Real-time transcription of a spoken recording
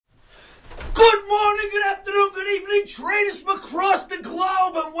traders from across the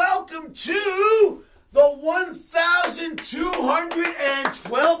globe, and welcome to the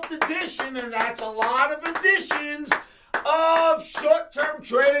 1212th edition, and that's a lot of editions, of Short-Term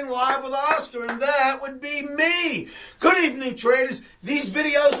Trading Live with Oscar, and that would be me. Good evening, traders. These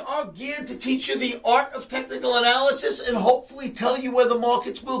videos are geared to teach you the art of technical analysis and hopefully tell you where the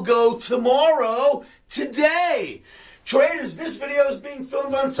markets will go tomorrow, today. Traders, this video is being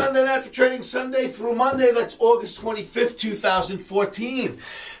filmed on Sunday night for Trading Sunday through Monday. That's August 25th, 2014.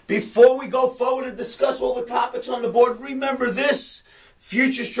 Before we go forward and discuss all the topics on the board, remember this.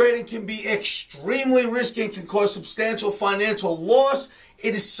 Futures trading can be extremely risky and can cause substantial financial loss.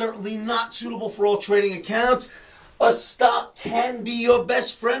 It is certainly not suitable for all trading accounts. A stop can be your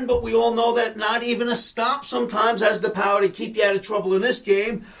best friend, but we all know that not even a stop sometimes has the power to keep you out of trouble in this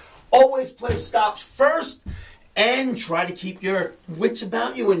game. Always play stops first. And try to keep your wits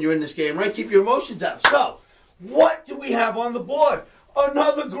about you when you're in this game, right? Keep your emotions out. So, what do we have on the board?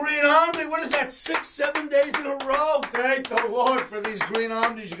 Another green omni. What is that, 6, 7 days in a row? Thank the Lord for these green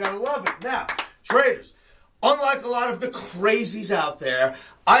omnis. You gotta love it. Now, traders, unlike a lot of the crazies out there,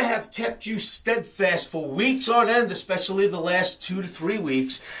 I have kept you steadfast for weeks on end, especially the last 2 to 3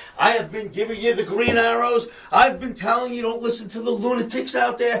 weeks. I have been giving you the green arrows. I've been telling you, don't listen to the lunatics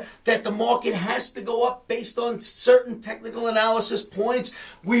out there, that the market has to go up based on certain technical analysis points.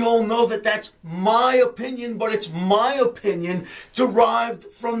 We all know that that's my opinion, but it's my opinion derived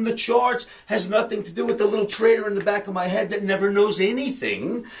from the charts. Has nothing to do with the little trader in the back of my head that never knows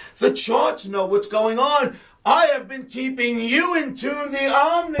anything. The charts know what's going on. I have been keeping you in tune. The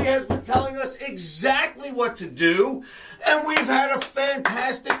Omni has been telling us exactly what to do. And we've had a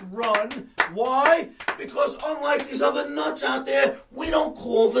fantastic run. Why? Because unlike these other nuts out there, we don't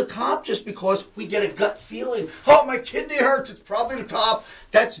call the top just because we get a gut feeling. Oh, my kidney hurts. It's probably the top.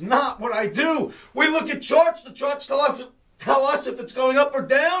 That's not what I do. We look at charts. The charts tell us if it's going up or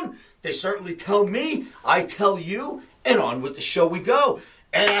down. They certainly tell me. I tell you. And on with the show we go.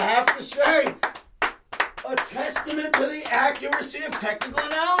 And I have to say, a testament to the accuracy of technical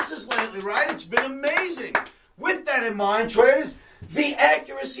analysis lately, right? It's been amazing. With that in mind, traders, the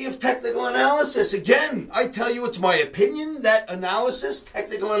accuracy of technical analysis. Again, I tell you, it's my opinion that analysis,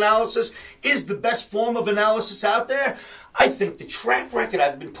 technical analysis, is the best form of analysis out there. I think the track record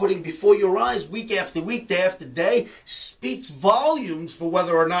I've been putting before your eyes week after week, day after day, speaks volumes for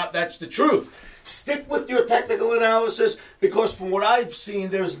whether or not that's the truth. Stick with your technical analysis because from what I've seen,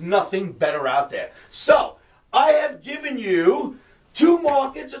 there's nothing better out there. So, I have given you two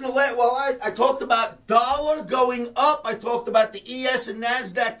markets in the last, well, I talked about dollar going up, I talked about the ES and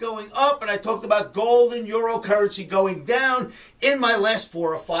NASDAQ going up, and I talked about gold and euro currency going down in my last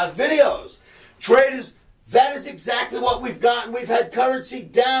 4 or 5 videos. Traders, that is exactly what we've gotten. We've had currency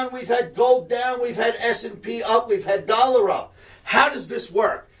down, we've had gold down, we've had S&P up, we've had dollar up. How does this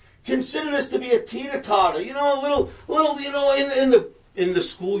work? Consider this to be a teeter-totter. You know, a little, you know, in the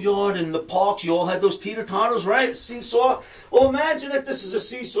schoolyard, in the parks, you all had those teeter-totters, right? Seesaw. Well, imagine that this is a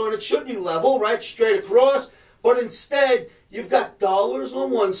seesaw and it should be level, right? Straight across. But instead, you've got dollars on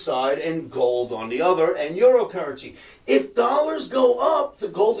one side and gold on the other and euro currency. If dollars go up, the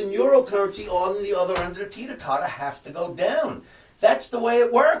gold and euro currency on the other end of the teeter-totter have to go down. That's the way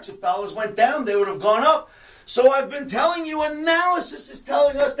it works. If dollars went down, they would have gone up. So I've been telling you, analysis is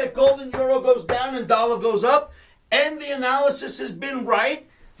telling us that gold and euro goes down and dollar goes up. And the analysis has been right.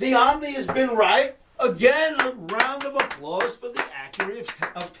 The Omni has been right. Again, a round of applause for the accuracy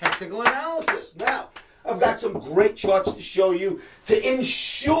of technical analysis. Now, I've got some great charts to show you to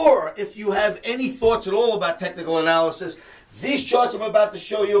ensure if you have any thoughts at all about technical analysis. These charts I'm about to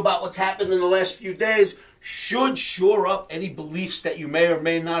show you about what's happened in the last few days should shore up any beliefs that you may or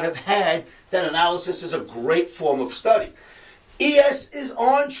may not have had that analysis is a great form of study. ES is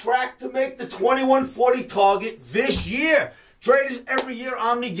on track to make the 2140 target this year. Traders, every year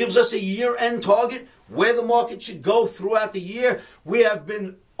Omni gives us a year-end target where the market should go throughout the year. We have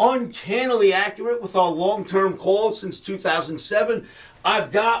been uncannily accurate with our long-term calls since 2007.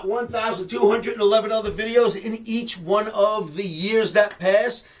 I've got 1,211 other videos in each one of the years that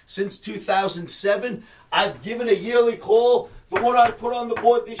pass since 2007. I've given a yearly call. The one I put on the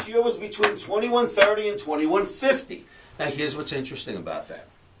board this year was between 2130 and 2150. Now, here's what's interesting about that.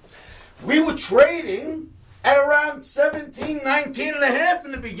 We were trading at around 17, 19 and a half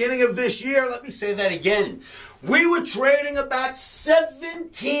in the beginning of this year. Let me say that again. We were trading about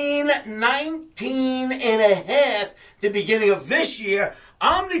 17, 19 and a half the beginning of this year.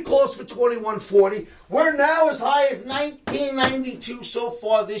 Omni calls for 2140. We're now as high as 1992 so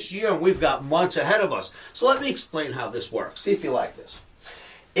far this year, and we've got months ahead of us. So let me explain how this works. See if you like this.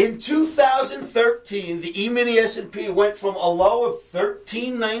 In 2013, the emini S&P went from a low of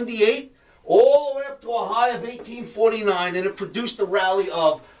 1398 all the way up to a high of 1849, and it produced a rally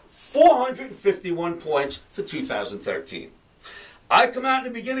of 451 points for 2013. I come out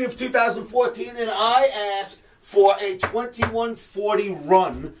in the beginning of 2014 and I ask for a 2140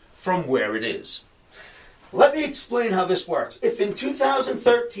 run from where it is. Let me explain how this works. If in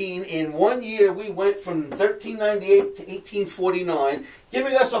 2013, in 1 year, we went from 1398 to 1849,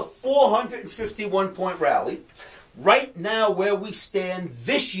 giving us a 451 point rally, right now where we stand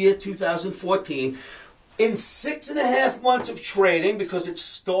this year, 2014, in 6.5 months of trading, because it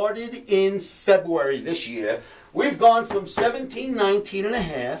started in February this year, we've gone from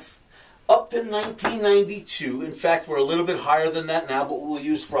 1719.5 up to 1992. In fact, we're a little bit higher than that now, but we'll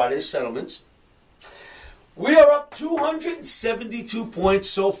use Friday's settlements. We are up 272 points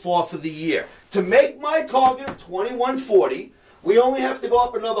so far for the year. To make my target of 2140, we only have to go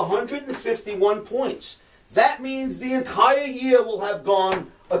up another 151 points. That means the entire year will have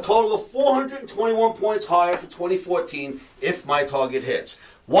gone a total of 421 points higher for 2014 if my target hits.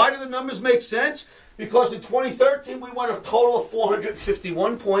 Why do the numbers make sense? Because in 2013 we went a total of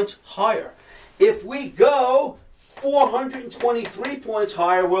 451 points higher. If we go 423 points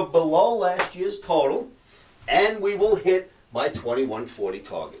higher, we're below last year's total, and we will hit my 2140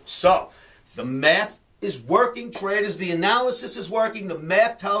 target. So, the math is working, traders. The analysis is working. The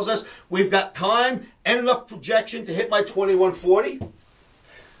math tells us we've got time and enough projection to hit my 2140.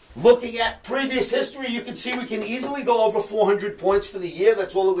 Looking at previous history, you can see we can easily go over 400 points for the year.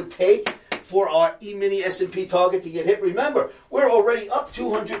 That's all it would take for our E-mini S&P target to get hit. Remember, we're already up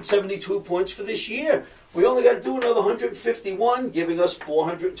 272 points for this year. We only got to do another 151, giving us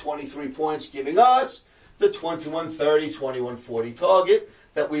 423 points, giving us the 2130, 2140 target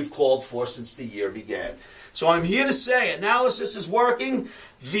that we've called for since the year began. So I'm here to say analysis is working.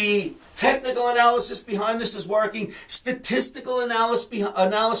 The technical analysis behind this is working. Statistical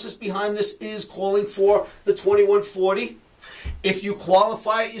analysis behind this is calling for the 2140. If you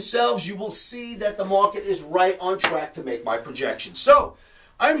qualify it yourselves, you will see that the market is right on track to make my projection. So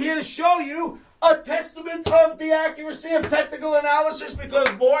I'm here to show you a testament of the accuracy of technical analysis, because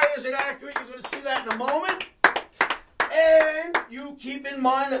boy is it accurate. You're going to see that in a moment. And you keep in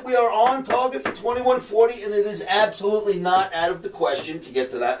mind that we are on target for 2140, and it is absolutely not out of the question to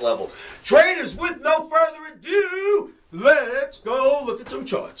get to that level. Traders, with no further ado, let's go look at some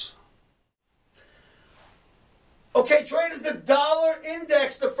charts. Okay, traders, the dollar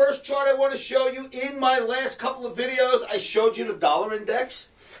index, the first chart I want to show you. In my last couple of videos, I showed you the dollar index.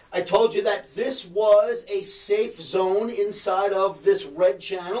 I told you that this was a safe zone inside of this red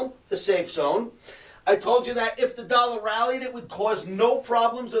channel, the safe zone. I told you that if the dollar rallied, it would cause no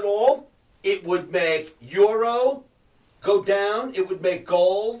problems at all. It would make euro go down. It would make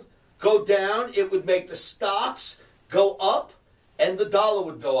gold go down. It would make the stocks go up, and the dollar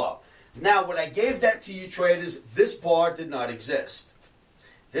would go up. Now, when I gave that to you traders, this bar did not exist.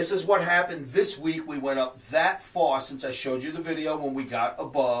 This is what happened this week. We went up that far since I showed you the video when we got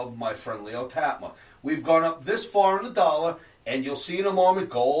above my friendly Otapma. We've gone up this far in the dollar, and you'll see in a moment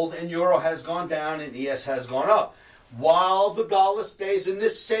gold and euro has gone down and ES has gone up. While the dollar stays in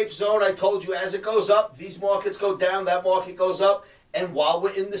this safe zone, I told you as it goes up, these markets go down, that market goes up. And while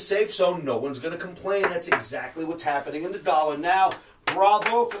we're in the safe zone, no one's going to complain. That's exactly what's happening in the dollar. Now,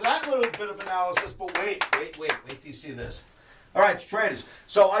 bravo for that little bit of analysis, but wait till you see this. All right, traders.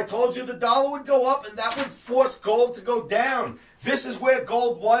 So I told you the dollar would go up, and that would force gold to go down. This is where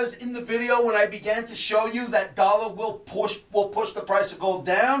gold was in the video when I began to show you that dollar will push the price of gold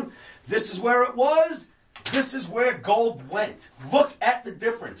down. This is where it was. This is where gold went. Look at the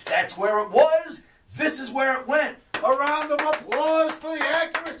difference. That's where it was. This is where it went. A round of applause for the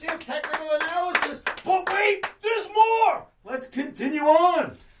accuracy of technical analysis. But wait, there's more. Let's continue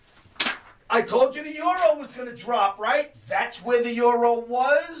on. I told you the euro was going to drop, right? That's where the euro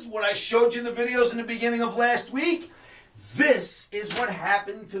was when I showed you the videos in the beginning of last week. This is what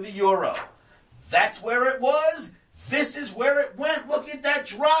happened to the euro. That's where it was. This is where it went. Look at that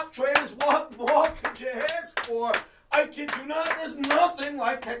drop, traders. What more could you ask for? I kid you not, there's nothing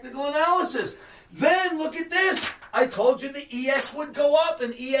like technical analysis. Then look at this. I told you the ES would go up,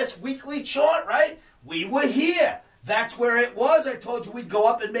 an ES weekly chart, right? We were here. That's where it was. I told you we'd go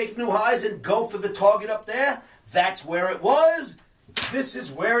up and make new highs and go for the target up there. That's where it was. This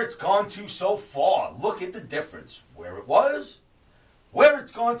is where it's gone to so far. Look at the difference. Where it was, where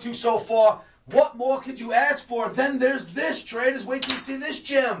it's gone to so far. What more could you ask for? Then there's this, traders. Wait till you see this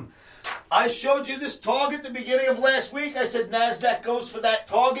gem. I showed you this target at the beginning of last week. I said NASDAQ goes for that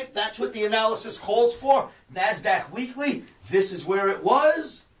target. That's what the analysis calls for. NASDAQ weekly, this is where it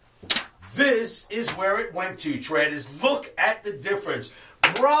was. This is where it went to, traders. Look at the difference.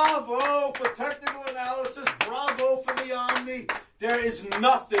 Bravo for technical analysis. Bravo for the OMNI. There is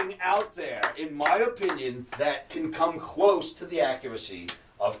nothing out there, in my opinion, that can come close to the accuracy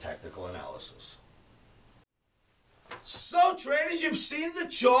of technical analysis. So, traders, you've seen the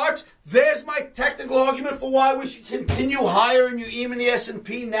charts. There's my technical argument for why we should continue higher in your emini,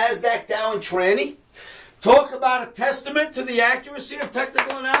 S&P, NASDAQ, Dow, and tranny. Talk about a testament to the accuracy of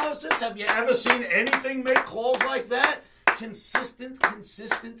technical analysis. Have you ever seen anything make calls like that? Consistent,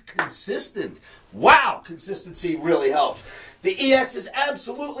 consistent, consistent. Wow, consistency really helps. The ES is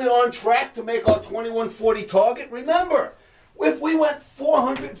absolutely on track to make our 2140 target. Remember, if we went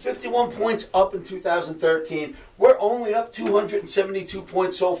 451 points up in 2013, we're only up 272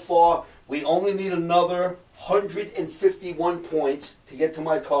 points so far. We only need another 151 points to get to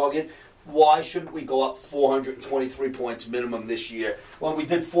my target. Why shouldn't we go up 423 points minimum this year? Well, we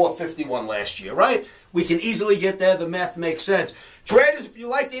did 451 last year, right? We can easily get there. The math makes sense. Traders, if you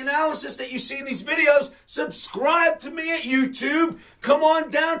like the analysis that you see in these videos, subscribe to me at YouTube. Come on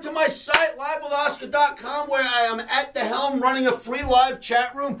down to my site, livewithoscar.com, where I am at the helm running a free live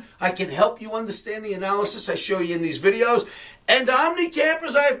chat room. I can help you understand the analysis I show you in these videos. And OMNI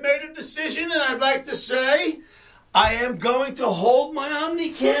campers, I've made a decision, and I'd like to say I am going to hold my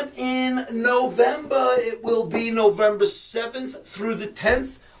OMNI camp in November. It will be November 7th through the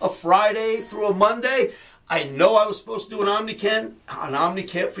 10th, a Friday through a Monday. I know I was supposed to do an OMNI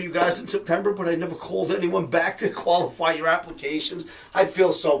camp for you guys in September, but I never called anyone back to qualify your applications. I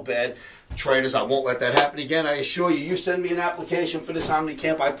feel so bad. Traders, I won't let that happen again. I assure you, you send me an application for this OMNI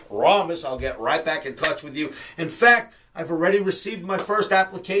camp, I promise I'll get right back in touch with you. In fact, I've already received my first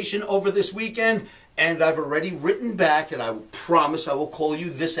application over this weekend, and I've already written back, and I promise I will call you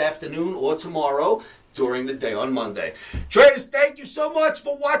this afternoon or tomorrow during the day on Monday. Traders, thank you so much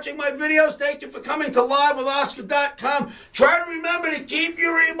for watching my videos. Thank you for coming to livewithoscar.com. Try to remember to keep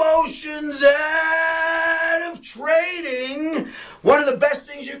your emotions out of trading. One of the best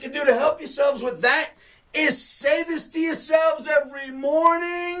things you can do to help yourselves with that is say this to yourselves every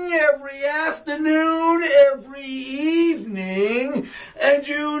morning, every afternoon, every evening, and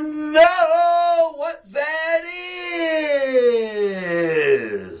you know what that is.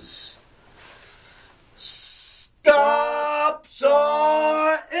 Stops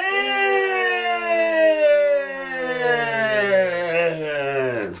are in.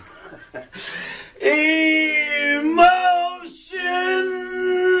 Emotions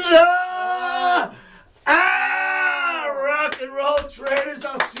are out. Rock and roll, traders.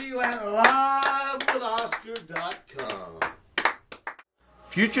 I'll see you at livewithoscar.com.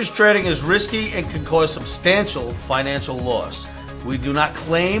 Futures trading is risky and can cause substantial financial loss. We do not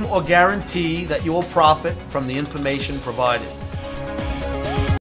claim or guarantee that you will profit from the information provided.